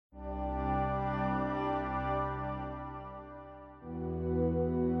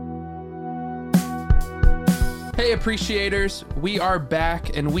Hey, appreciators, we are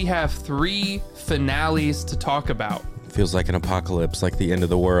back and we have 3 finales to talk about. Feels like an apocalypse, like the end of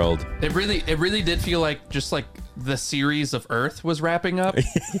the world. It really did feel like just like the series of Earth was wrapping up.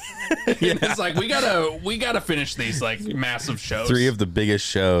 It's like we gotta finish these like massive shows. 3 of the biggest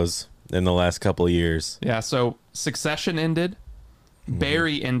shows in the last couple of years. Yeah, so Succession ended,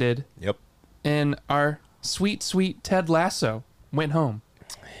 Barry ended, Yep. and our sweet Ted Lasso went home.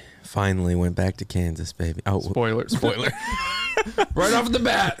 Finally went back to Kansas, baby. Oh, Spoiler. Right off the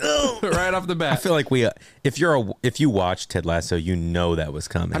bat. I feel like if you watch Ted Lasso, you know that was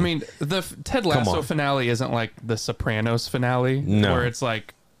coming. I mean, the Ted Lasso finale isn't like the Sopranos finale, where it's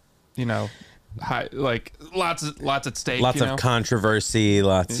like, you know, like lots at stake, lots of controversy,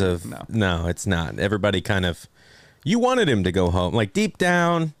 lots of no, it's not. Everybody kind of, you wanted him to go home, like deep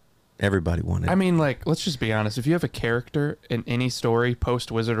down. Everybody wanted. I mean, like, let's just be honest. If you have a character in any story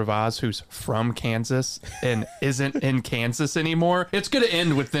post Wizard of Oz who's from Kansas and isn't in Kansas anymore, it's going to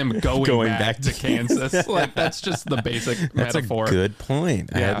end with them going back to Kansas. Like, that's just the basic metaphor. That's a good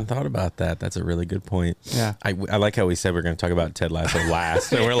point. Yeah. I hadn't thought about that. That's a really good point. Yeah. I like how we said we're going to talk about Ted Lasso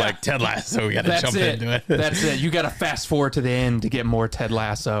last. And we're like, Ted Lasso, we got to jump into it. That's it. You got to fast forward to the end to get more Ted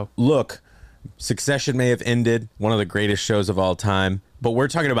Lasso. Look, Succession may have ended, one of the greatest shows of all time, but we're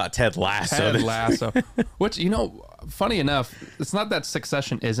talking about Ted Lasso. Ted Lasso. Which, you know, funny enough, it's not that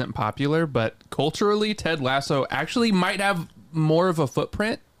Succession isn't popular, but culturally, Ted Lasso actually might have more of a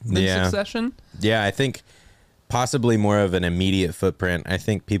footprint than Succession. Yeah, I think possibly more of an immediate footprint. I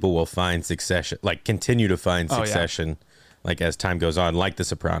think people will find Succession, like continue to find Succession, like as time goes on, like The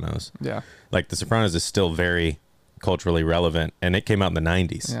Sopranos. Yeah. Like The Sopranos is still very culturally relevant, and it came out in the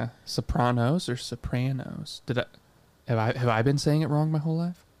 90s. Yeah. Sopranos or Sopranos? Have I been saying it wrong my whole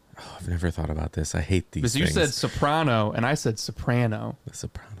life? Oh, I've never thought about this. I hate these things. Because you said soprano and I said soprano. The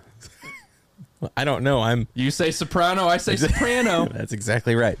Sopranos. Well, I don't know. You say soprano, I say soprano. That's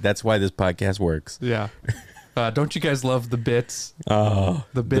exactly right. That's why this podcast works. Yeah. Don't you guys love the bits? Oh,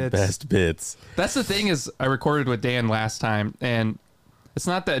 the best bits. That's the thing is I recorded with Dan last time, and it's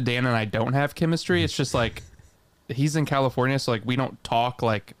not that Dan and I don't have chemistry. It's just like he's in California, so like we don't talk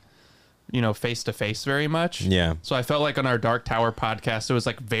like, you know, face to face very much. Yeah. So I felt like on our Dark Tower podcast, it was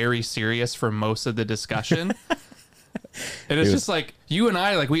like very serious for most of the discussion. And it's just like you and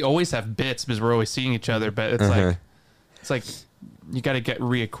I, like we always have bits because we're always seeing each other, but it's like you got to get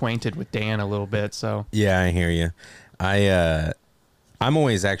reacquainted with Dan a little bit. So yeah, I hear you. I'm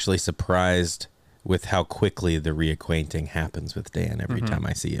always actually surprised with how quickly the reacquainting happens with Dan every time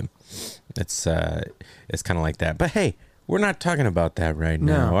I see him. It's kind of like that. But hey, we're not talking about that right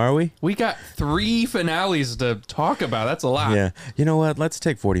now, are we? We got 3 finales to talk about. That's a lot. Yeah. You know what? Let's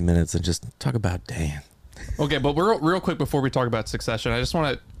take 40 minutes and just talk about Dan. Okay, but real quick before we talk about Succession, I just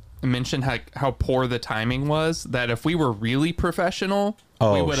want to mention how poor the timing was. That if we were really professional,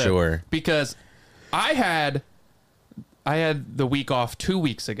 we would have. Sure. Because I had the week off 2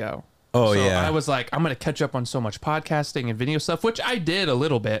 weeks ago. Oh, so yeah. I was like, I'm going to catch up on so much podcasting and video stuff, which I did a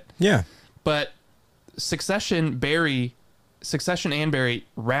little bit. Yeah. But Succession and Barry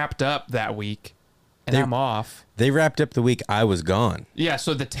wrapped up that week, and I'm off. They wrapped up the week I was gone. Yeah,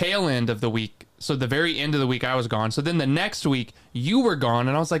 so the tail end of the week, so the very end of the week I was gone. So then the next week you were gone,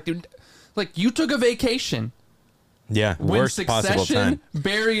 and I was like, dude, like you took a vacation. Yeah, worst possible time.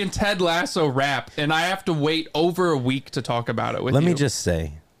 Barry and Ted Lasso wrap, and I have to wait over a week to talk about it with you. Let me just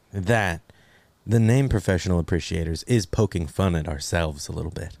say that the name Professional Appreciators is poking fun at ourselves a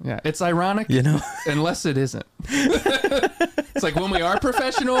little bit. Yeah, it's ironic, you know, unless it isn't. It's like when we are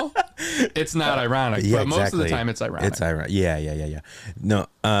professional, it's not ironic, but most of the time it's ironic. It's ironic. Yeah. No,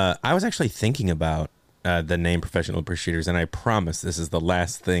 I was actually thinking about the name Professional Appreciators, and I promise this is the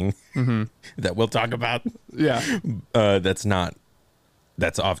last thing that we'll talk about. Yeah. That's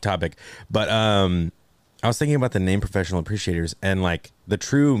off topic. But I was thinking about the name Professional Appreciators, and like the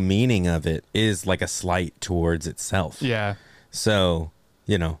true meaning of it is like a slight towards itself. Yeah. So,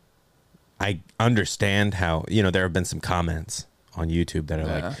 you know, I understand how, you know, there have been some comments on YouTube that are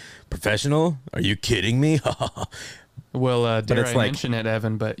like, professional? Are you kidding me? Well, dare I mention it,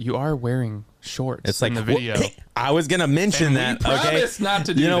 Evan, but you are wearing shorts it's like, in the video. Well, I was going to mention that. We promised not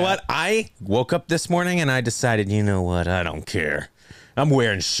to do that. You know what? I woke up this morning and I decided, you know what? I don't care. I'm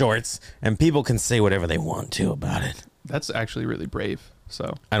wearing shorts, and people can say whatever they want to about it. That's actually really brave.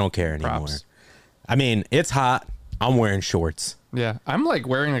 So I don't care anymore. Props. I mean, it's hot. I'm wearing shorts. Yeah, I'm like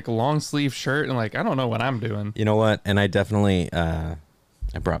wearing like a long sleeve shirt, and like I don't know what I'm doing. You know what? And I definitely I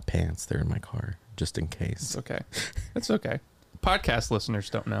brought pants. They're in my car just in case. It's okay. It's okay. Podcast listeners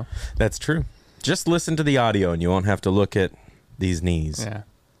don't know. That's true. Just listen to the audio, and you won't have to look at these knees. Yeah.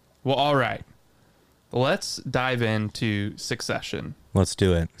 Well, all right. let's dive into Succession. Let's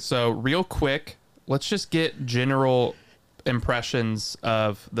do it. So real quick, let's just get general impressions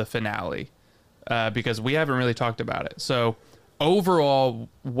of the finale, because we haven't really talked about it. So overall,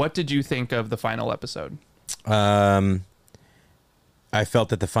 what did you think of the final episode? I felt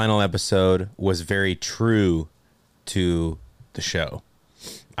that the final episode was very true to the show.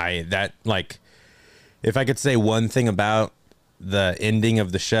 If I could say one thing about the ending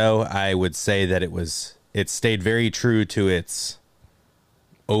of the show, I would say that it stayed very true to its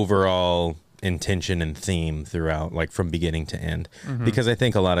overall intention and theme throughout, like from beginning to end. Mm-hmm. Because I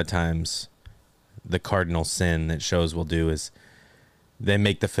think a lot of times the cardinal sin that shows will do is they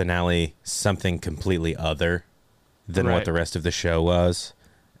make the finale something completely other than what the rest of the show was,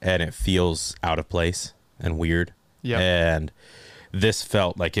 and it feels out of place and weird. Yeah. And this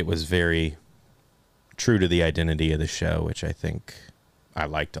felt like it was very true to the identity of the show, which I think I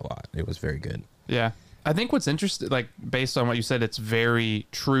liked a lot. It was very good. Yeah. I think what's interesting, like based on what you said, it's very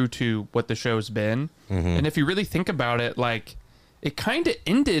true to what the show's been. Mm-hmm. And if you really think about it, like it kind of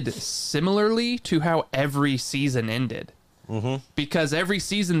ended similarly to how every season ended. Mm-hmm. Because every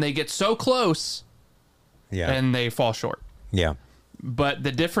season they get so close and they fall short. Yeah. But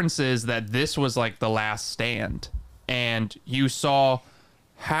the difference is that this was like the last stand, and you saw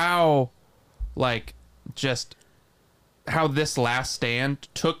how how this last stand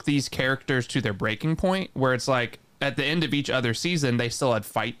took these characters to their breaking point, where it's like at the end of each other season, they still had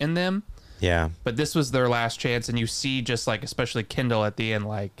fight in them. Yeah. But this was their last chance. And you see just like, especially Kendall at the end,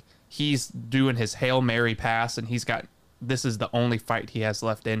 like he's doing his Hail Mary pass, and this is the only fight he has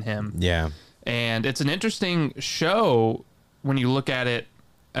left in him. Yeah. And it's an interesting show when you look at it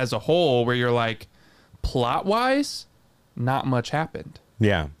as a whole, where you're like, plot wise, not much happened.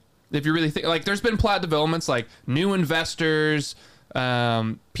 Yeah. If you really think, like, there's been plot developments like new investors,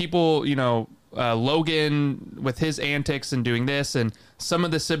 people, Logan with his antics and doing this, and some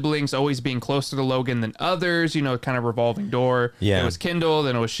of the siblings always being closer to Logan than others, kind of revolving door. Yeah. It was Kendall,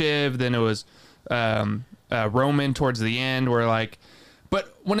 then it was Shiv, then it was Roman towards the end, where like,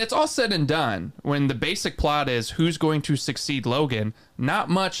 but when it's all said and done, when the basic plot is who's going to succeed Logan, not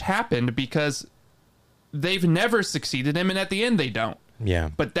much happened because they've never succeeded him, and at the end they don't.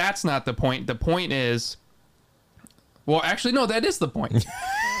 Yeah. But that's not the point. The point is, well, actually, no, that is the point.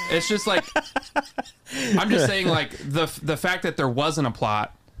 It's just like, I'm just saying, like, the fact that there wasn't a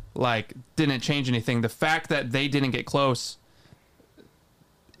plot, like, didn't change anything. The fact that they didn't get close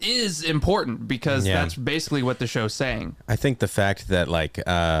is important, because that's basically what the show's saying. I think the fact that, like,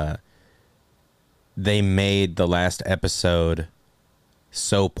 they made the last episode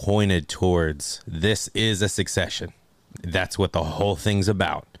so pointed towards this is a succession. That's what the whole thing's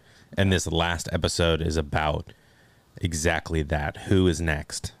about. And this last episode is about exactly that. Who is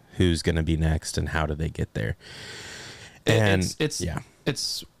next? Who's going to be next? And how do they get there? And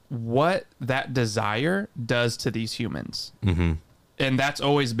it's what that desire does to these humans. Mm-hmm. And that's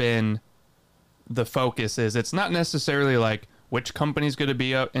always been the focus. Is it's not necessarily like which company's going to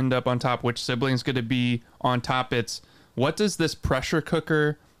be end up on top, which sibling's going to be on top. It's what does this pressure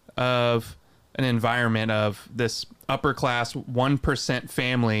cooker of an environment of this upper class 1%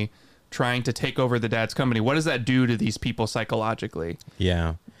 family trying to take over the dad's company, what does that do to these people psychologically?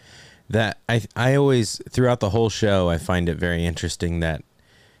 Yeah. That I always, throughout the whole show, I find it very interesting that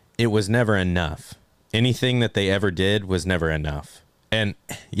it was never enough. Anything that they ever did was never enough. And,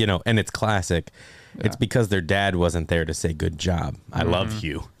 and it's classic. Yeah. It's because their dad wasn't there to say, good job. I love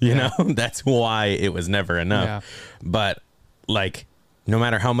you. You know, that's why it was never enough. Yeah. But like, no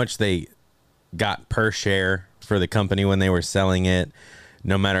matter how much they got per share for the company when they were selling it,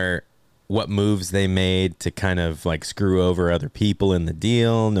 no matter what moves they made to kind of like screw over other people in the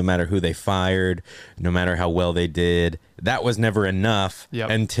deal, no matter who they fired, no matter how well they did, that was never enough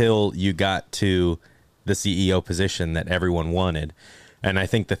until you got to the CEO position that everyone wanted. And I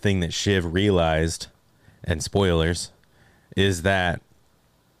think the thing that Shiv realized, and spoilers, is that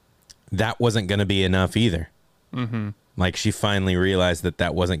wasn't going to be enough either. Mm-hmm. Like, she finally realized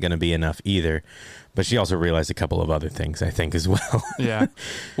that wasn't going to be enough either. But she also realized a couple of other things, I think, as well. Yeah.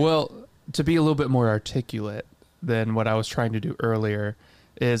 Well, to be a little bit more articulate than what I was trying to do earlier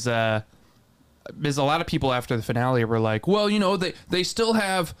is a lot of people after the finale were like, well, they still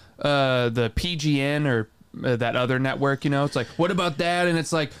have the PGN or that other network, it's like, what about that? And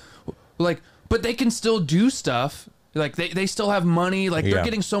it's like, but they can still do stuff. Like, they still have money. Like, they're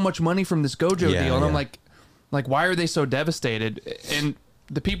getting so much money from this Gojo deal. And I'm like, why are they so devastated? And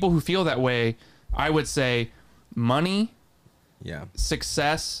the people who feel that way, I would say money,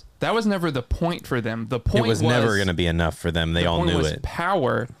 success, that was never the point for them. The point was never going to be enough for them. They all knew it.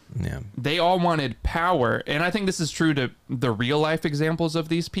 Power. Yeah. They all wanted power. And I think this is true to the real life examples of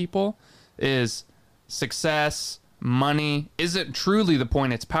these people is success, money isn't truly the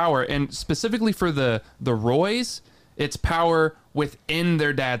point. It's power. And specifically for the Roys, it's power within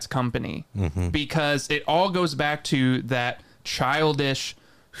their dad's company, because it all goes back to that childish,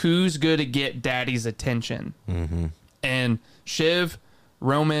 who's going to get daddy's attention. And Shiv,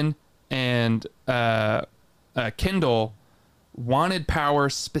 Roman, and Kendall wanted power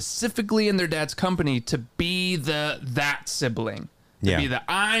specifically in their dad's company to be that sibling. To be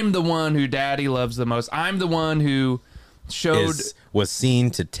I'm the one who daddy loves the most. I'm the one who was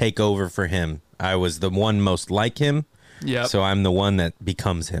seen to take over for him. I was the one most like him. Yeah. So I'm the one that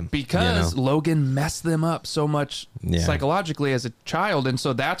becomes him. Because Logan messed them up so much psychologically as a child. And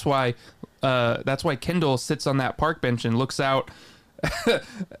so that's why Kendall sits on that park bench and looks out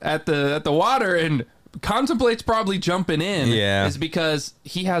at the water and contemplates probably jumping in. Yeah. Is because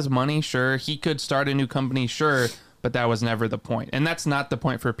he has money, sure. He could start a new company, sure. But that was never the point. And that's not the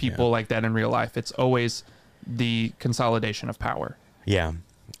point for people like that in real life. It's always the consolidation of power. Yeah.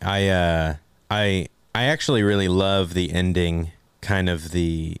 I actually really love the ending, kind of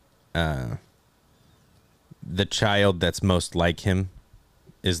the child that's most like him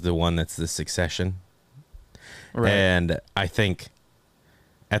is the one that's the succession. Right. And I think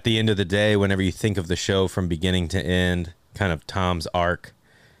at the end of the day, whenever you think of the show from beginning to end, kind of Tom's arc,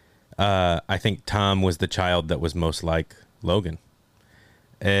 I think Tom was the child that was most like Logan.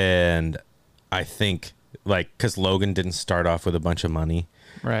 And I think, because Logan didn't start off with a bunch of money.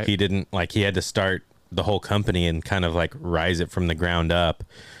 Right. He didn't, he had to start the whole company and kind of rise it from the ground up.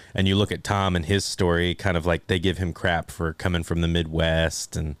 And you look at Tom and his story, kind of they give him crap for coming from the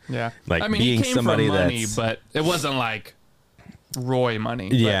Midwest and being he came somebody from money, but it wasn't like Roy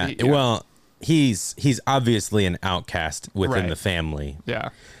money. Yeah. Well, he's obviously an outcast within the family. Yeah.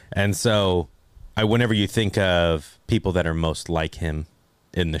 And so whenever you think of people that are most like him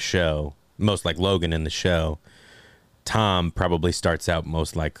in the show, most like Logan in the show, Tom probably starts out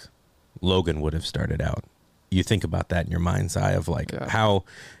most like Logan would have started out. You think about that in your mind's eye of how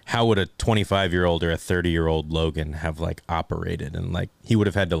would a 25-year-old or a 30-year-old Logan have operated, and he would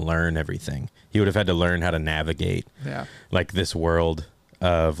have had to learn everything. He would have had to learn how to navigate this world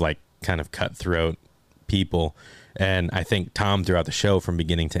of kind of cutthroat people. And I think Tom throughout the show from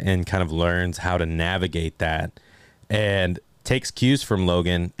beginning to end kind of learns how to navigate that and takes cues from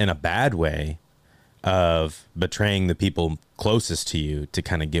Logan in a bad way of betraying the people closest to you to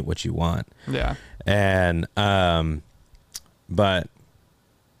kind of get what you want. Yeah. And, but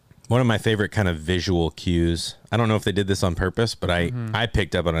one of my favorite kind of visual cues, I don't know if they did this on purpose, but I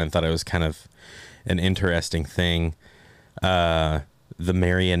picked up on it and thought it was kind of an interesting thing. The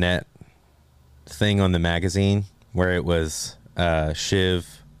marionette thing on the magazine where it was,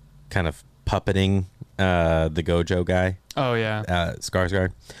 Shiv kind of puppeting, the Gojo guy. Oh yeah.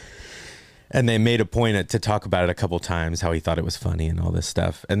 Skarsgård. And they made a point to talk about it a couple times, how he thought it was funny and all this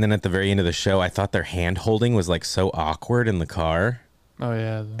stuff. And then at the very end of the show, I thought their hand holding was so awkward in the car. Oh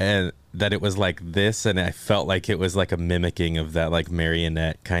yeah. And that it was this, and I felt like it was a mimicking of that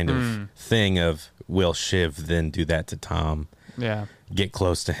marionette kind of thing of, will Shiv then do that to Tom? Yeah. Get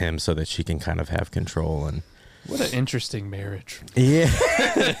close to him so that she can kind of have control. And what an interesting marriage. Yeah.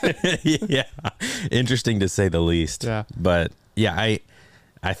 Yeah. Interesting to say the least. Yeah. But yeah,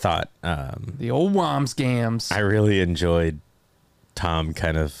 I thought the old Womsgams. I really enjoyed Tom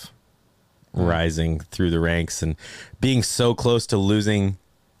kind of rising through the ranks and being so close to losing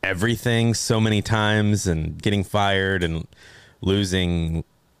everything so many times and getting fired and losing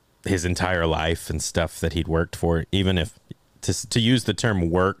his entire life and stuff that he'd worked for, even if to use the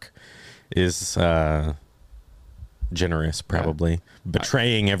term work is generous, probably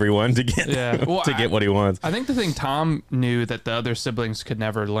betraying everyone to get get what he wants. I think the thing Tom knew that the other siblings could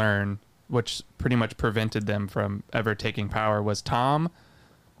never learn, which pretty much prevented them from ever taking power, was Tom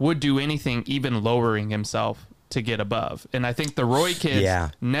would do anything, even lowering himself to get above. And I think the Roy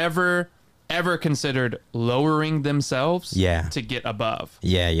kids never ever considered lowering themselves to get above.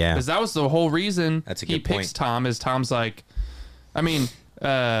 Yeah. Because that was the whole reason he picks Tom. Is Tom's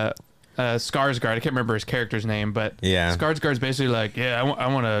Skarsgård, I can't remember his character's name, but Skarsgård's basically I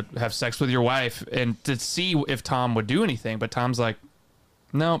want to have sex with your wife, and to see if Tom would do anything. But Tom's like,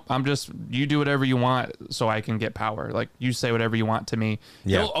 no, you do whatever you want so I can get power. You say whatever you want to me.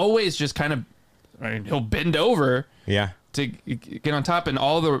 He'll always just kind of, he'll bend over to get on top. And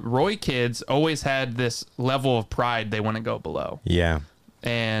all the Roy kids always had this level of pride they wouldn't go below. Yeah.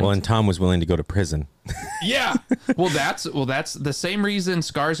 And Tom was willing to go to prison. Yeah. Well, that's the same reason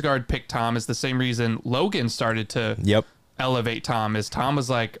Skarsgård picked Tom is the same reason Logan started to elevate Tom. Is Tom was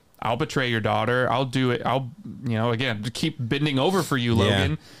like, I'll betray your daughter. I'll do it. I'll, again, keep bending over for you,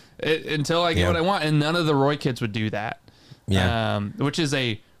 Logan, until I get what I want. And none of the Roy kids would do that. Yeah. Which is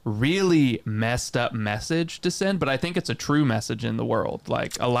a really messed up message to send, but I think it's a true message in the world.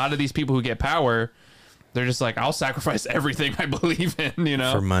 Like, a lot of these people who get power, they're just like, I'll sacrifice everything I believe in,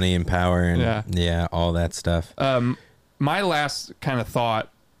 for money and power and all that stuff. My last kind of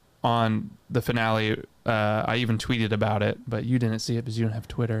thought on the finale, I even tweeted about it, but you didn't see it because you don't have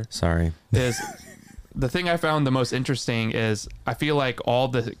Twitter. Sorry. Is the thing I found the most interesting is I feel like all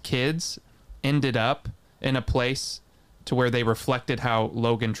the kids ended up in a place to where they reflected how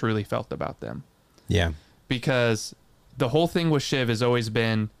Logan truly felt about them. Yeah. Because the whole thing with Shiv has always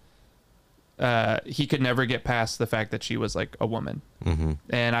been, he could never get past the fact that she was like a woman. Mm-hmm.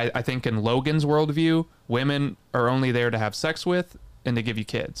 And I think in Logan's worldview, women are only there to have sex with and to give you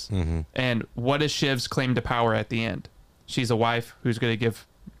kids. Mm-hmm. And what is Shiv's claim to power at the end? She's a wife who's going to give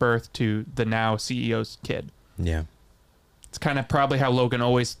birth to the now CEO's kid. Yeah. It's kind of probably how Logan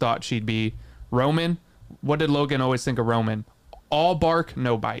always thought she'd be. Roman, what did Logan always think of Roman? All bark,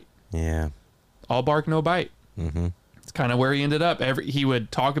 no bite. Yeah. All bark, no bite. Mm-hmm. It's kind of where he ended up. He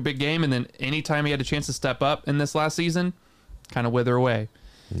would talk a big game, and then anytime he had a chance to step up in this last season, kind of wither away.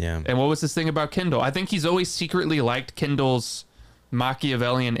 Yeah. And what was this thing about Kendall? I think he's always secretly liked Kendall's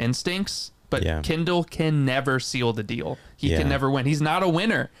Machiavellian instincts, but Kendall can never seal the deal. He can never win. He's not a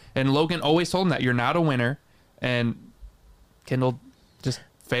winner. And Logan always told him that you're not a winner. And Kendall just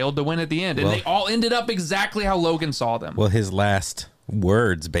failed to win at the end. And they all ended up exactly how Logan saw them. Well, his last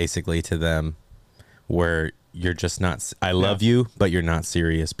words basically to them were, you're just not, I love you, but you're not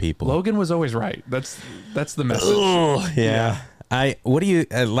serious people. Logan was always right. That's the message. Oh, yeah. What do you,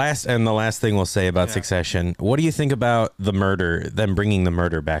 the last thing we'll say about Succession, what do you think about the murder, them bringing the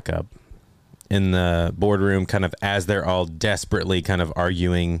murder back up in the boardroom, kind of as they're all desperately kind of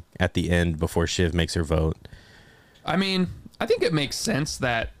arguing at the end before Shiv makes her vote? I mean, I think it makes sense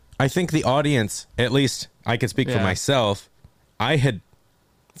that... I think the audience, at least I can speak for myself, I had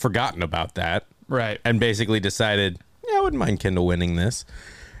forgotten about that. Right. And basically decided, I wouldn't mind Kendall winning this.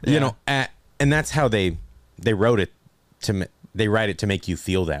 Yeah. And that's how they wrote it to... They write it to make you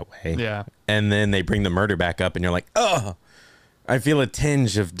feel that way. Yeah. And then they bring the murder back up and you're like, oh, I feel a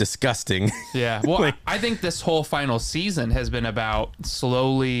tinge of disgusting. Yeah. Well, I think this whole final season has been about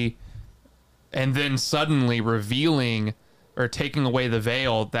slowly and then suddenly revealing or taking away the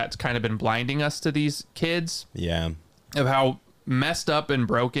veil that's kind of been blinding us to these kids. Yeah. Of how messed up and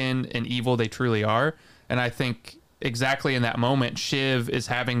broken and evil they truly are. And I think exactly in that moment, Shiv is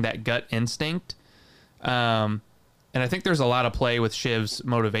having that gut instinct. And I think there's a lot of play with Shiv's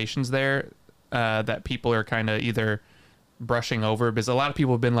motivations there that people are kind of either brushing over, because a lot of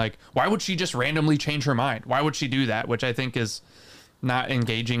people have been like, why would she just randomly change her mind? Why would she do that? Which I think is not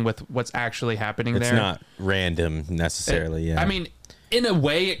engaging with what's actually happening there. It's not random necessarily. I mean, in a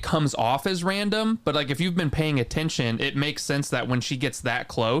way it comes off as random, but like if you've been paying attention, it makes sense that when she gets that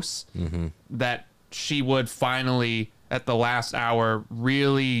close, that she would finally at the last hour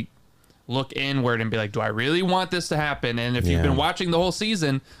really look inward and be like, do I really want this to happen? And if you've been watching the whole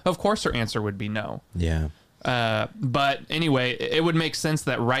season, of course her answer would be no. Yeah. But anyway, it would make sense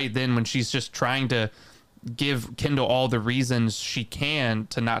that right then when she's just trying to give Kendall all the reasons she can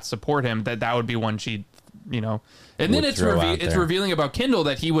to not support him, that would be one she'd, and then it's revealing about Kendall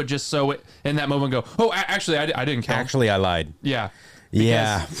that he would just so in that moment go, oh, actually, I didn't count. Actually, I lied. Yeah.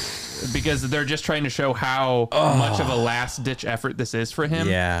 Because they're just trying to show how much of a last-ditch effort this is for him.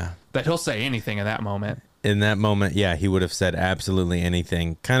 Yeah. That he'll say anything in that moment. In that moment, he would have said absolutely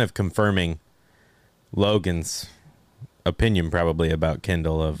anything, kind of confirming Logan's opinion probably about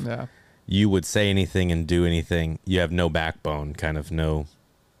Kendall of you would say anything and do anything. You have no backbone, kind of no.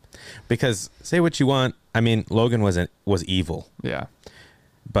 Because say what you want. I mean, Logan was evil. Yeah.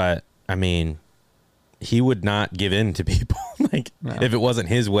 But, I mean, he would not give in to people. If it wasn't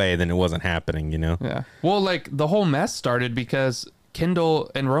his way, then it wasn't happening, Yeah. Well, the whole mess started because Kendall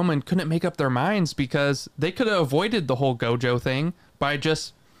and Roman couldn't make up their minds because they could have avoided the whole Gojo thing by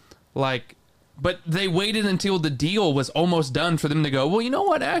just but they waited until the deal was almost done for them to go, well, you know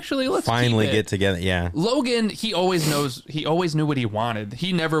what? Actually, let's finally get together. Yeah. Logan, he always knew what he wanted.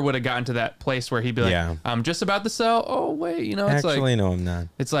 He never would have gotten to that place where he'd be like, I'm just about to sell. Oh, wait, it's actually, no, I'm not.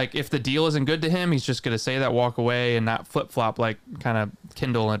 It's like if the deal isn't good to him, he's just going to say that, walk away and not flip flop like kind of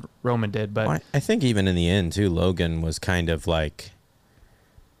Kendall and Roman did. But I think even in the end too, Logan was kind of like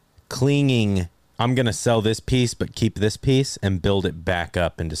clinging. I'm going to sell this piece, but keep this piece and build it back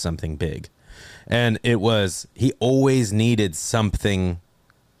up into something big. And he always needed something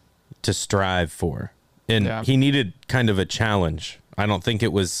to strive for And he needed kind of a challenge. I don't think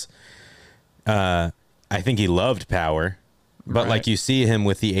it was, I think he loved power, but like you see him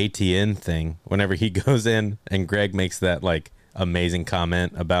with the ATN thing, whenever he goes in and Greg makes that like amazing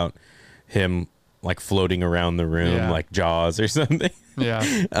comment about him like floating around the room like Jaws or something.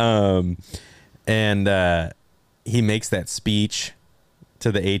 And he makes that speech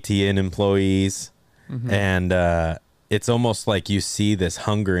to the ATN employees, and it's almost like you see this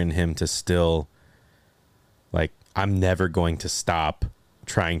hunger in him to still, like, I'm never going to stop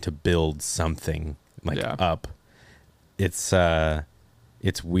trying to build something up. It's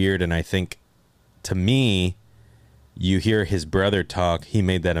weird, and I think, to me, you hear his brother talk. He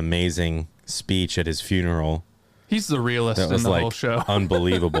made that amazing speech at his funeral. He's the realest in the whole show.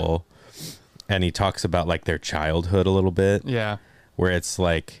 Unbelievable. And he talks about like their childhood a little bit. Yeah. Where it's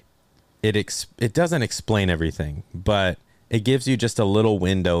like it doesn't explain everything, but it gives you just a little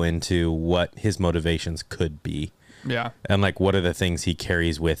window into what his motivations could be. Yeah. And like what are the things he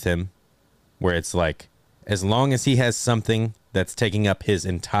carries with him, where it's like as long as he has something that's taking up his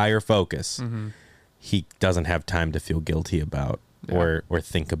entire focus, he doesn't have time to feel guilty about or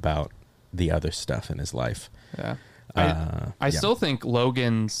think about the other stuff in his life. Yeah. I still think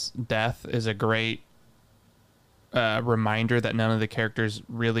Logan's death is a great reminder that none of the characters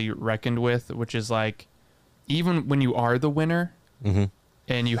really reckoned with, which is like, even when you are the winner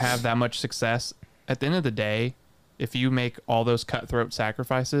and you have that much success, at the end of the day, if you make all those cutthroat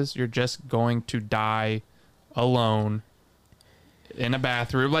sacrifices, you're just going to die alone in a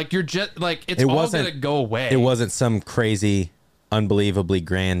bathroom. Like, you're just like, it's all going to go away. It wasn't some crazy, unbelievably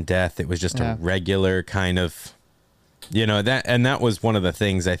grand death. It was just a regular kind of, you know, that was one of the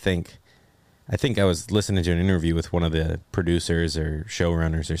things I think I was listening to an interview with one of the producers or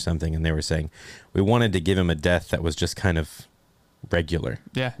showrunners or something, and they were saying we wanted to give him a death that was just kind of regular.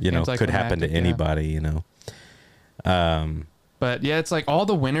 Yeah. You know, could happen to anybody, you know. But yeah, it's like all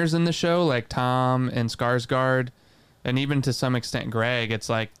the winners in the show, like Tom and Skarsgård, and even to some extent Greg, it's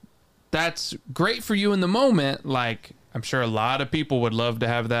like, that's great for you in the moment. Like, I'm sure a lot of people would love to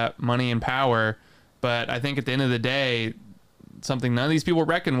have that money and power, but I think at the end of the day, something none of these people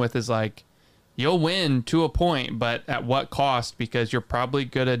reckon with is like, you'll win to a point, but at what cost? Because you're probably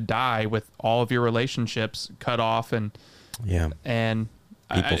going to die with all of your relationships cut off and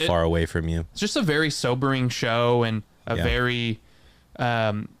people far away from you. It's just a very sobering show and a very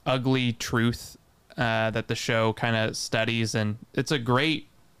ugly truth that the show kind of studies. And it's a great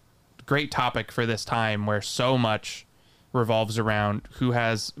topic for this time where so much revolves around who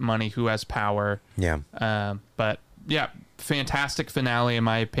has money, who has power. Yeah. But yeah, fantastic finale in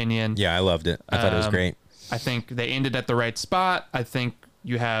my opinion. Yeah, I loved it. I thought it was great. I think they ended at the right spot. I think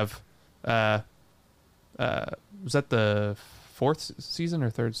you have was that the fourth season or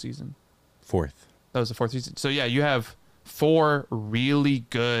third season? Fourth. That was the fourth season. So yeah, you have 4 really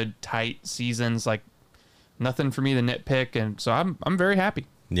good tight seasons, like nothing for me to nitpick, and so I'm very happy.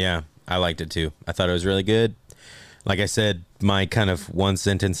 Yeah, I liked it too. I thought it was really good. Like I said, my kind of one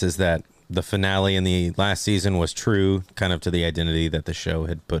sentence is that the finale in the last season was true kind of to the identity that the show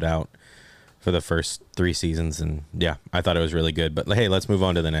had put out for the first 3 seasons. And yeah, I thought it was really good. But hey, let's move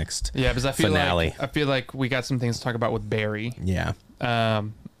on to the next because I feel finale. I feel like we got some things to talk about with Barry. Yeah.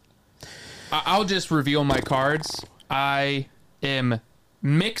 I'll just reveal my cards. I am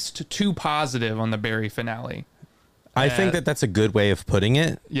mixed to positive on the Barry finale. I think that's a good way of putting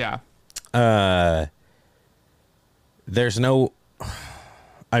it. Yeah. There's no,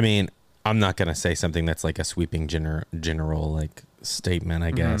 I mean, I'm not going to say something that's like a sweeping general like statement,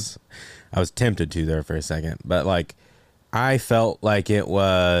 I guess. I was tempted to there for a second, but like I felt like it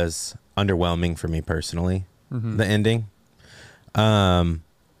was underwhelming for me personally, the ending.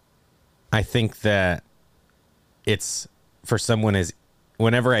 I think that it's for someone as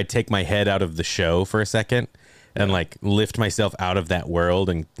whenever I take my head out of the show for a second and like lift myself out of that world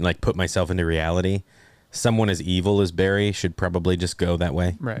and like put myself into reality, someone as evil as Barry should probably just go that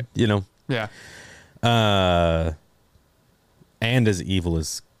way. Right. You know? Yeah. And as evil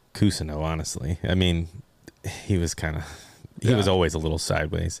as Kusino, honestly. I mean, he was kind of, he was always a little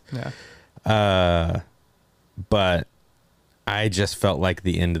sideways. Yeah. But I just felt like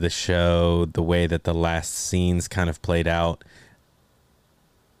the end of the show, the way that the last scenes kind of played out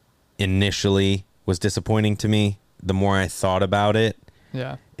initially was disappointing to me. The more I thought about it,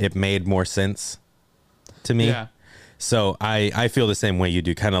 it made more sense to me. Yeah. So I feel the same way you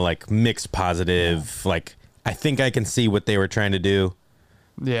do, kind of like mixed positive. Like, I think I can see what they were trying to do.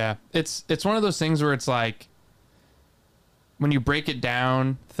 Yeah. It's one of those things where it's like, when you break it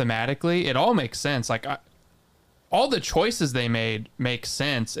down thematically, it all makes sense. Like, all the choices they made make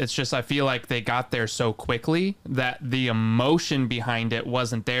sense. It's just I feel like they got there so quickly that the emotion behind it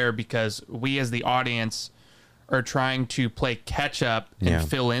wasn't there because we as the audience are trying to play catch up and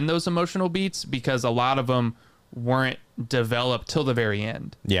fill in those emotional beats because a lot of them weren't developed till the very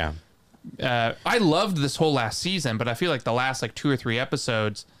end. Yeah. I loved this whole last season, but I feel like the last like 2 or 3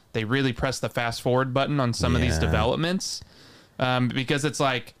 episodes, they really pressed the fast forward button on some of these developments. Because it's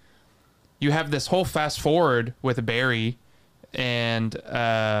like you have this whole fast forward with Barry and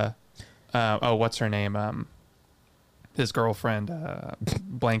what's her name? His girlfriend,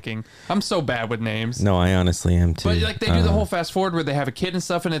 blanking. I'm so bad with names. No, I honestly am too. But like they do the whole fast forward where they have a kid and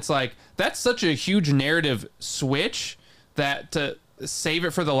stuff, and it's like that's such a huge narrative switch that to save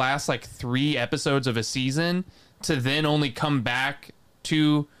it for the last like 3 episodes of a season to then only come back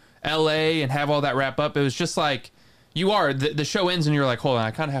to LA and have all that wrap up. It was just like the show ends and you're like, hold on,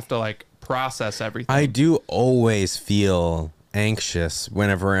 I kind of have to like process everything. I do always feel anxious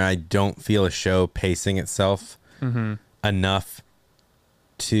whenever I don't feel a show pacing itself enough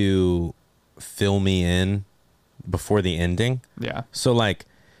to fill me in before the ending. Yeah. So like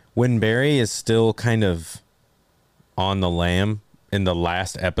when Barry is still kind of on the lam in the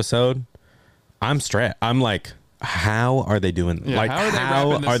last episode, I'm stressed. I'm like, how are they doing? Yeah, like,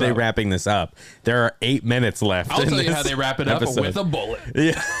 how are they wrapping this up? There are 8 minutes left. I'll tell you how they wrap it up with a bullet.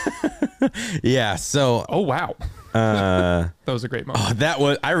 Yeah. Yeah. So. Oh, wow. That was a great moment.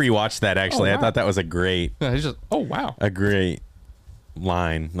 I rewatched that actually. Oh, wow. I thought that was a great. Yeah, he's just. Oh, wow. A great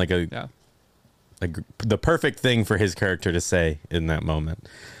line, like the perfect thing for his character to say in that moment.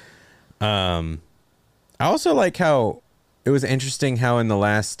 I also like how it was interesting how in the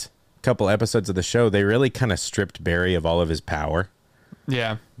last couple episodes of the show they really kind of stripped Barry of all of his power.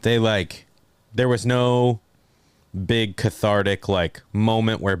 Yeah. There was no big cathartic like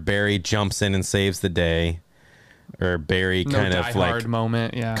moment where Barry jumps in and saves the day, or Barry kind of like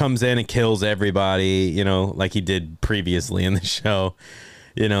moment, comes in and kills everybody, you know, like he did previously in the show,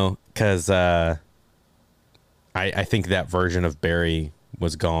 you know, because I think that version of Barry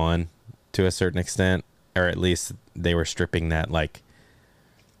was gone to a certain extent, or at least they were stripping that like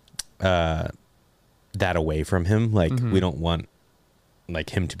that away from him. Like we don't want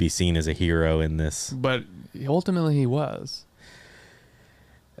like him to be seen as a hero in this, but ultimately he was.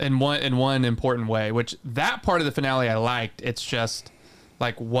 In one important way, which that part of the finale I liked. It's just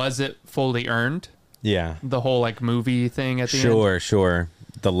like, was it fully earned? Yeah. The whole like movie thing at the end. Sure.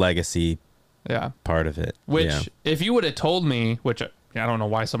 The legacy part of it. Which if you would have told me, which I don't know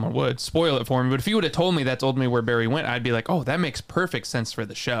why someone would spoil it for me, but if you would have told me that's ultimately where Barry went, I'd be like, oh, that makes perfect sense for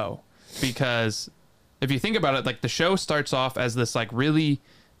the show. Because if you think about it, like the show starts off as this like really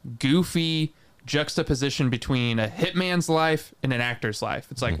goofy juxtaposition between a hitman's life and an actor's life.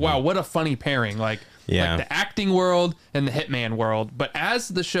 It's like, wow, what a funny pairing. Like the acting world and the hitman world. But as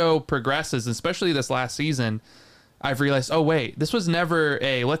the show progresses, especially this last season, I've realized, oh wait, this was never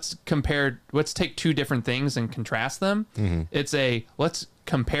let's take 2 different things and contrast them. It's let's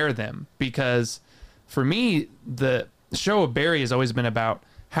compare them, because for me, the show of Barry has always been about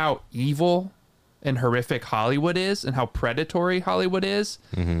how evil and horrific Hollywood is and how predatory Hollywood is.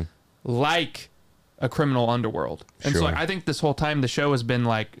 Like a criminal underworld. And so I think this whole time the show has been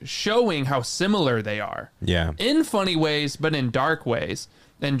like showing how similar they are. Yeah. In funny ways, but in dark ways.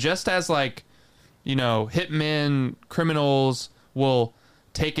 And just as like, you know, hitmen, criminals will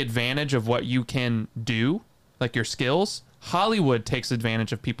take advantage of what you can do, like your skills, Hollywood takes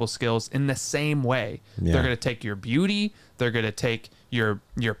advantage of people's skills in the same way. Yeah. They're going to take your beauty. They're going to take your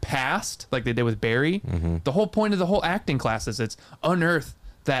past, like they did with Barry. The whole point of the whole acting class is it's unearth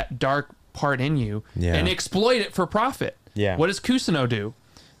that dark part in you and exploit it for profit. Yeah. What does Kusino do?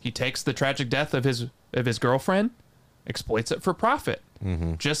 He takes the tragic death of his girlfriend, exploits it for profit.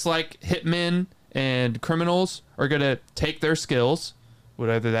 Just like hitmen and criminals are going to take their skills,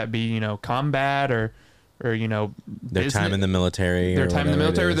 whether that be, you know, combat or you know, their time in the military,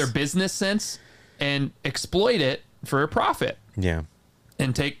 their business sense, and exploit it for a profit. Yeah.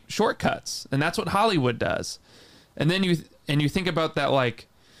 And take shortcuts. And that's what Hollywood does. And then you think about that, like,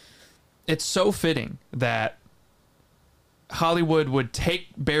 it's so fitting that Hollywood would take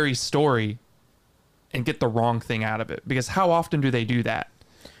Barry's story and get the wrong thing out of it. Because how often do they do that?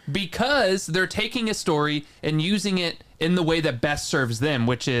 Because they're taking a story and using it in the way that best serves them,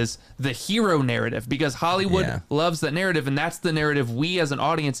 which is the hero narrative. Because Hollywood loves that narrative, and that's the narrative we as an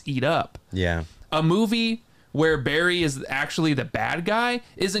audience eat up. Yeah. A movie where Barry is actually the bad guy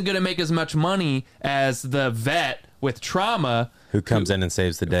isn't going to make as much money as the vet with trauma who comes in and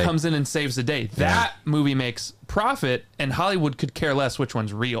saves the day. That movie makes profit, and Hollywood could care less which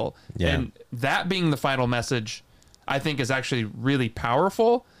one's real. Yeah. And that being the final message I think is actually really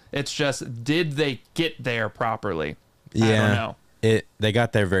powerful. It's just, did they get there properly? Yeah, I don't know. They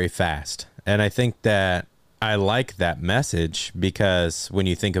got there very fast. And I think that I like that message because when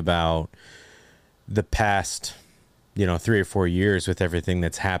you think about the past, 3 or 4 years with everything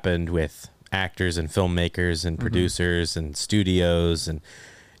that's happened with actors and filmmakers and producers and studios and,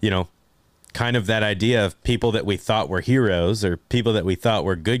 kind of that idea of people that we thought were heroes or people that we thought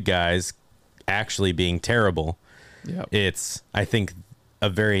were good guys actually being terrible. Yep. It's, I think, a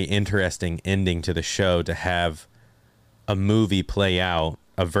very interesting ending to the show to have a movie play out,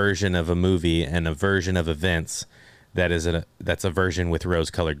 a version of a movie and a version of events that's a version with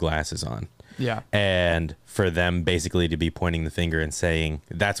rose-colored glasses on. Yeah. And for them basically to be pointing the finger and saying,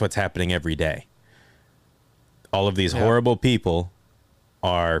 that's what's happening every day. All of these horrible people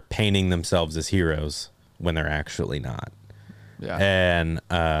are painting themselves as heroes when they're actually not. Yeah. And,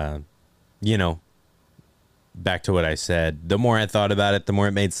 back to what I said, the more I thought about it, the more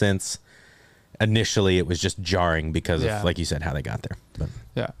it made sense. Initially, it was just jarring because of, like you said, how they got there. But.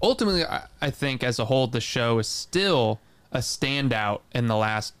 Yeah. Ultimately, I think as a whole, the show is still a standout in the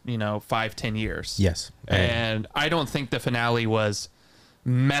last, 5-10 years. Yes. And I don't think the finale was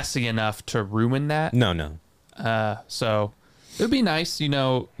messy enough to ruin that. No. So it would be nice,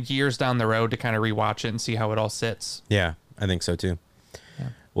 years down the road to kind of rewatch it and see how it all sits. Yeah, I think so too. Yeah.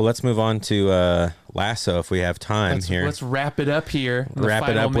 Well, let's move on to Lasso if we have time here. Let's wrap it up here. Wrap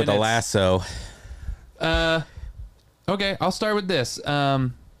it up with a Lasso. Okay, I'll start with this.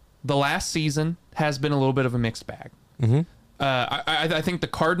 The last season has been a little bit of a mixed bag. Mm-hmm. I think the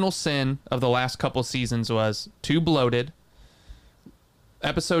cardinal sin of the last couple seasons was too bloated,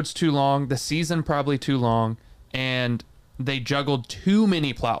 episodes too long, the season probably too long, and they juggled too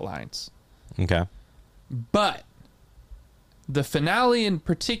many plot lines. Okay. But the finale in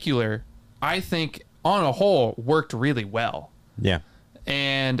particular, I think on a whole worked really well. Yeah.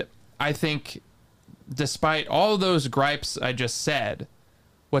 And I think despite all those gripes I just said,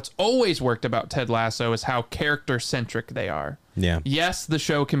 what's always worked about Ted Lasso is how character-centric they are. Yeah. Yes, the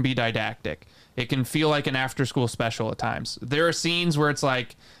show can be didactic. It can feel like an after-school special at times. There are scenes where it's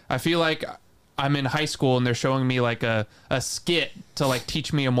like, I feel like I'm in high school and they're showing me like a skit to like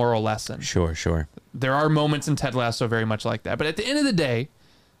teach me a moral lesson. Sure. There are moments in Ted Lasso very much like that. But at the end of the day,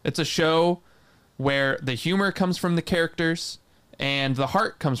 it's a show where the humor comes from the characters and the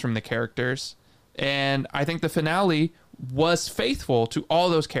heart comes from the characters. And I think the finale was faithful to all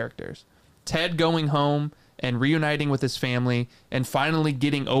those characters. Ted going home and reuniting with his family and finally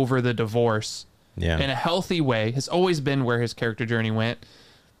getting over the divorce in a healthy way has always been where his character journey went.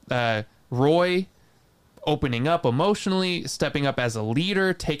 Roy opening up emotionally, stepping up as a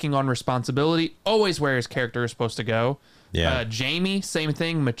leader, taking on responsibility, always where his character is supposed to go. Yeah. Jamie, same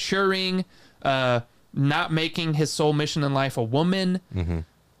thing, maturing, not making his sole mission in life a woman,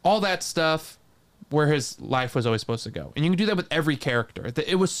 all that stuff where his life was always supposed to go. And you can do that with every character.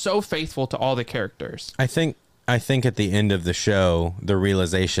 It was so faithful to all the characters. I think at the end of the show, the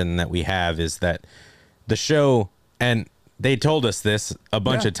realization that we have is that the show, and they told us this a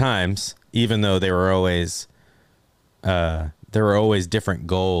bunch of times, even though there were always different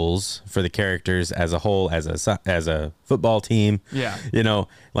goals for the characters as a whole, as a football team. Yeah.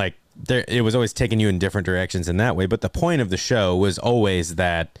 It was always taking you in different directions in that way. But the point of the show was always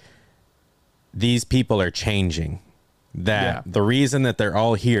that these people are changing. That the reason that they're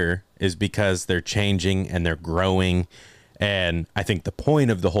all here is because they're changing and they're growing. And I think the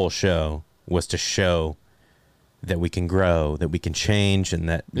point of the whole show was to show that we can grow, that we can change, and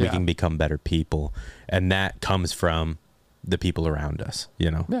that we can become better people. And that comes from the people around us,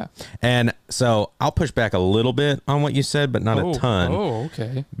 Yeah. And so I'll push back a little bit on what you said, but not a ton. Oh,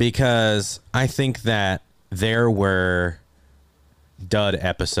 okay. Because I think that there were dud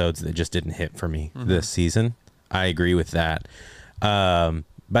episodes that just didn't hit for me this season. I agree with that.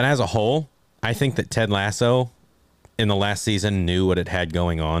 But as a whole, I think that Ted Lasso in the last season knew what it had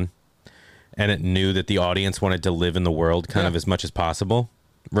going on, and it knew that the audience wanted to live in the world kind of as much as possible,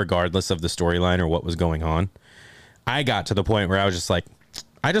 regardless of the storyline or what was going on. I got to the point where I was just like,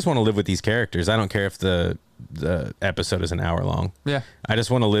 I just want to live with these characters. I don't care if the episode is an hour long. Yeah. I just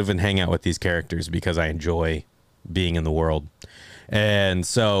want to live and hang out with these characters because I enjoy being in the world. And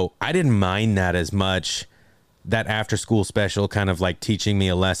so I didn't mind that as much. That after school special kind of like teaching me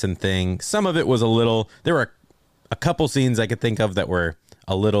a lesson thing. Some of it was there were a couple scenes I could think of that were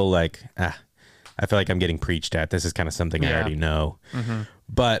a little like, I feel like I'm getting preached at. This is kind of something I already know.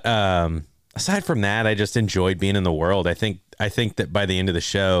 But aside from that, I just enjoyed being in the world. I think that by the end of the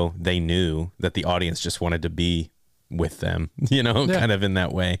show, they knew that the audience just wanted to be with them, kind of in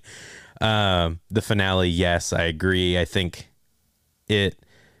that way. The finale, yes, I agree. I think it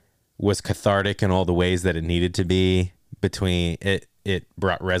was cathartic in all the ways that it needed to be. It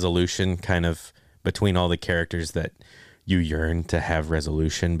brought resolution kind of between all the characters that you yearn to have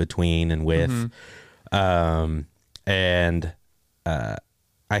resolution between and with. And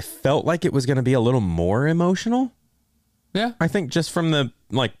I felt like it was going to be a little more emotional. Yeah. I think just from the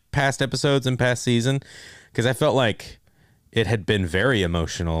like past episodes and past season, because I felt like it had been very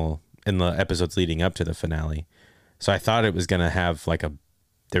emotional in the episodes leading up to the finale. So I thought it was going to have like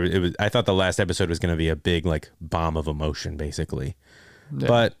I thought the last episode was going to be a big like bomb of emotion, basically. Yeah.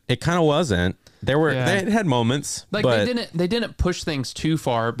 But it kind of wasn't. They had moments, like, but they didn't push things too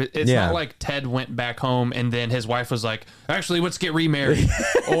far. But it's not like Ted went back home and then his wife was like, "Actually, let's get remarried."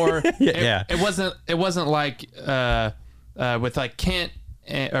 Or it wasn't like with like Kent,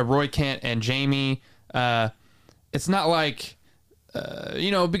 Roy Kent and Jamie. It's not like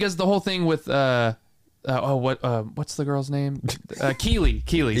because the whole thing with what's the girl's name? Keely.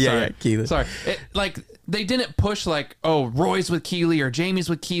 Sorry. Yeah, Keely. Sorry. They didn't push like, oh, Roy's with Keely or Jamie's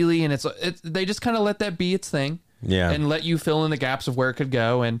with Keely, and they just kind of let that be its thing. Yeah. And let you fill in the gaps of where it could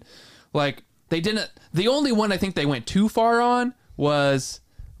go. And like they didn't. The only one I think they went too far on was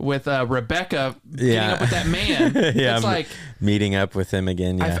with Rebecca getting up with that man. Yeah. It's like meeting up with him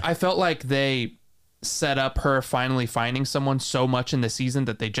again. Yeah. I felt like they set up her finally finding someone so much in the season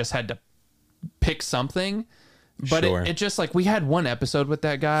that they just had to pick something. But sure. it just like we had one episode with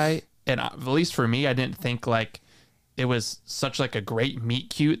that guy, and at least for me, I didn't think like it was such like a great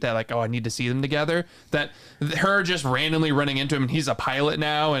meet cute that like, oh, I need to see them together. That her just randomly running into him and he's a pilot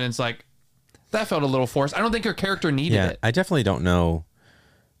now, and it's like that felt a little forced. I don't think her character needed it. I definitely don't know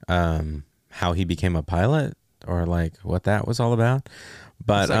how he became a pilot or like what that was all about.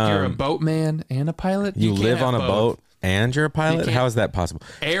 But it's like you're a boatman and a pilot. You live on a boat and you're a pilot. How is that possible?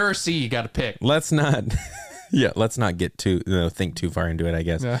 Air or sea, you got to pick. Let's not get think too far into it, I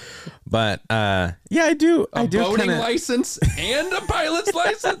guess. Yeah. But I do. A boating license and a pilot's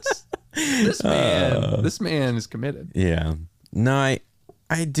license. This man is committed. Yeah. No,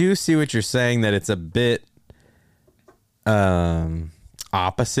 I do see what you're saying, that it's a bit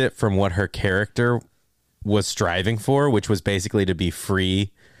opposite from what her character was striving for, which was basically to be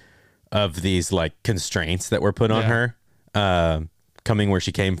free of these like constraints that were put on her, coming where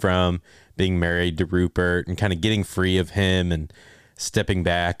she came from, being married to Rupert and kind of getting free of him and stepping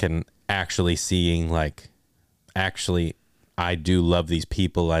back and actually seeing like, I do love these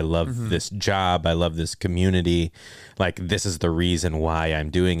people. I love this job. I love this community. Like, this is the reason why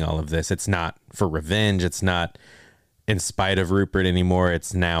I'm doing all of this. It's not for revenge. It's not in spite of Rupert anymore.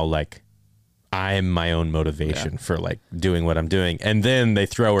 It's now like, I'm my own motivation for like doing what I'm doing. And then they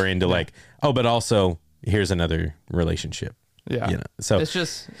throw her into like, oh, but also here's another relationship. Yeah. So it's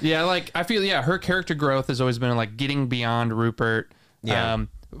just, like I feel, her character growth has always been like getting beyond Rupert. Yeah.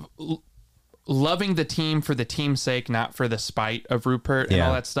 Loving the team for the team's sake, not for the spite of Rupert and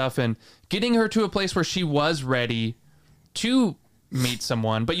all that stuff. And getting her to a place where she was ready to meet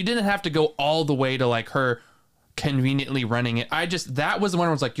someone, but you didn't have to go all the way to like her conveniently running it. That was the one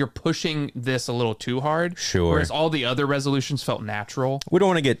where I was like, you're pushing this a little too hard. Sure. Whereas all the other resolutions felt natural. We don't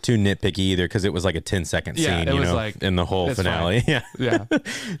want to get too nitpicky either, because it was like a 10-second scene, like, in the whole finale. Fine. Yeah.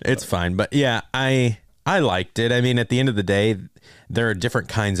 It's fine. But yeah, I liked it. I mean, at the end of the day, there are different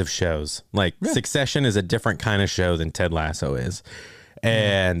kinds of shows. Like Succession is a different kind of show than Ted Lasso is.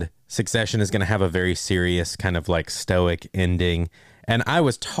 And Succession is going to have a very serious kind of like stoic ending. And I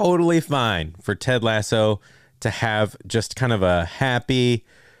was totally fine for Ted Lasso to have just kind of a happy,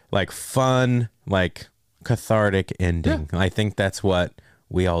 like fun, like cathartic ending. I think that's what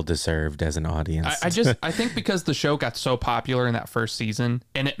we all deserved as an audience. I think because the show got so popular in that first season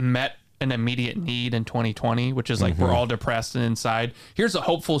and it met an immediate need in 2020, which is like, we're all depressed and inside. Here's a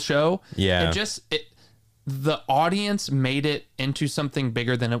hopeful show. Yeah. The audience made it into something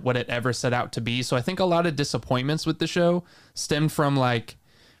bigger than what it ever set out to be. So I think a lot of disappointments with the show stemmed from like,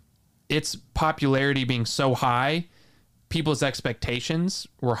 its popularity being so high, people's expectations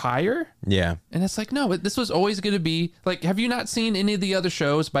were higher. Yeah. And it's like, no, this was always going to be like, have you not seen any of the other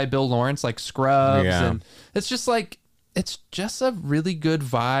shows by Bill Lawrence, like Scrubs? Yeah. And it's just like, it's just a really good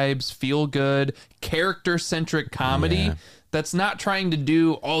vibes, feel good, character centric comedy that's not trying to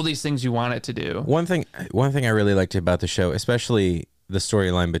do all these things you want it to do. One thing I really liked about the show, especially the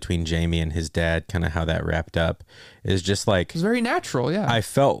storyline between Jamie and his dad, kind of how that wrapped up, is just like, it's very natural. Yeah. I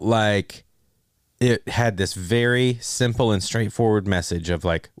felt like it had this very simple and straightforward message of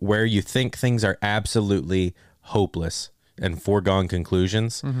like, where you think things are absolutely hopeless and foregone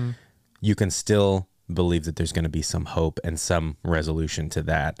conclusions, you can still believe that there's going to be some hope and some resolution to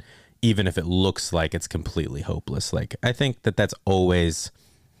that, even if it looks like it's completely hopeless. Like, I think that that's always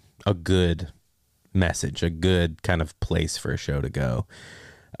a good message, a good kind of place for a show to go.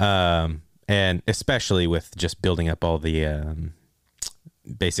 And especially with just building up all the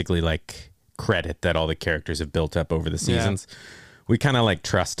basically like credit that all the characters have built up over the seasons. We kind of like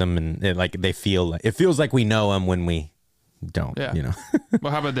trust them, and like they feel like, it feels like we know them when we don't, you know.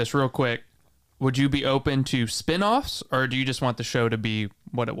 Well, how about this real quick? Would you be open to spin-offs, or do you just want the show to be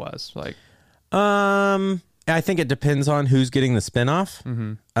what it was? Like, I think it depends on who's getting the spin-off.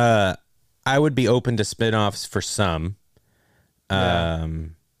 I would be open to spin-offs for some. I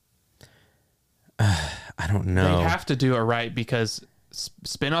don't know. They have to do it right, because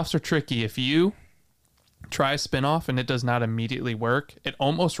spin-offs are tricky. If you try a spin-off and it does not immediately work, it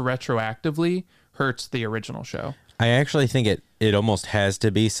almost retroactively hurts the original show. I actually think it almost has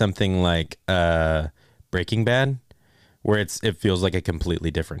to be something like Breaking Bad, where it feels like a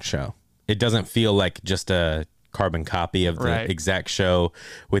completely different show. It doesn't feel like just a carbon copy of the exact show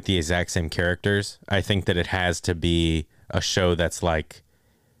with the exact same characters. I think that it has to be a show that's like,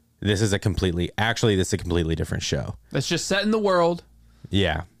 this is a completely different show. It's just set in the world.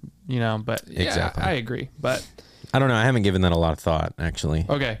 Yeah. You know, but yeah, exactly. I agree. But I don't know. I haven't given that a lot of thought, actually.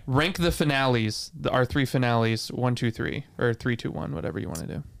 Okay. Rank the finales, our 3 finales, 1, 2, 3, or 3, 2, 1, whatever you want to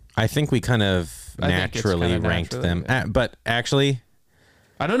do. I think we kind of naturally ranked them. Yeah. But actually,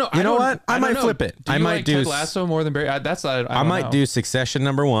 I don't know. You know what? I might flip it. I might do Ted Lasso more than Barry. I might do Succession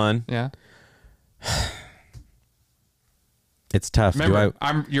number 1. Yeah. It's tough.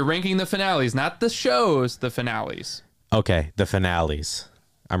 Remember, you're ranking the finales, not the shows, the finales. Okay, the finales.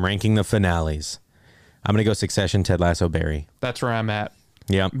 I'm ranking the finales. I'm going to go Succession, Ted Lasso, Barry. That's where I'm at.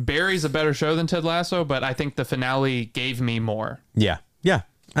 Yeah. Barry's a better show than Ted Lasso, but I think the finale gave me more. Yeah. Yeah.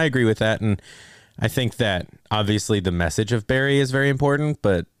 I agree with that. And I think that obviously the message of Barry is very important,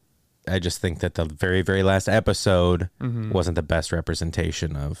 but I just think that the very, very last episode wasn't the best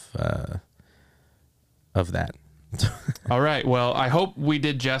representation of that. All right. Well, I hope we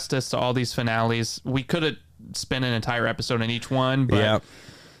did justice to all these finales. We could have spent an entire episode on each one, but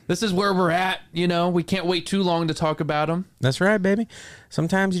this is where we're at. You know, we can't wait too long to talk about them. That's right, baby.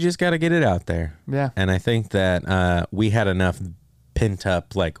 Sometimes you just got to get it out there. Yeah. And I think that we had enough pent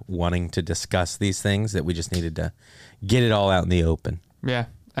up, like, wanting to discuss these things that we just needed to get it all out in the open. Yeah,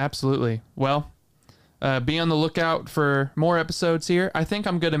 absolutely. Well, be on the lookout for more episodes here. I think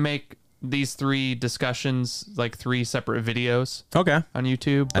I'm going to make these 3 discussions like 3 separate videos. Okay. On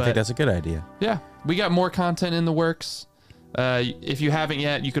YouTube. I think that's a good idea. Yeah. We got more content in the works. If you haven't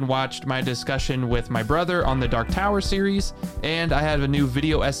yet, you can watch my discussion with my brother on the Dark Tower series. And I have a new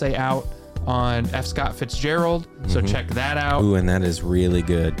video essay out on F. Scott Fitzgerald. So check that out. Ooh, and that is really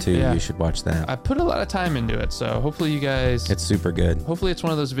good too. Yeah. You should watch that. I put a lot of time into it. So hopefully you guys... It's super good. Hopefully it's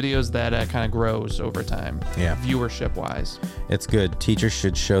one of those videos that kind of grows over time. Yeah. Viewership wise. It's good. Teachers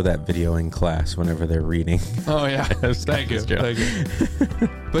should show that video in class whenever they're reading. Oh yeah. Thank you. Thank you.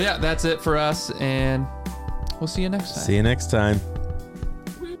 But yeah, that's it for us. And we'll see you next time. See you next time.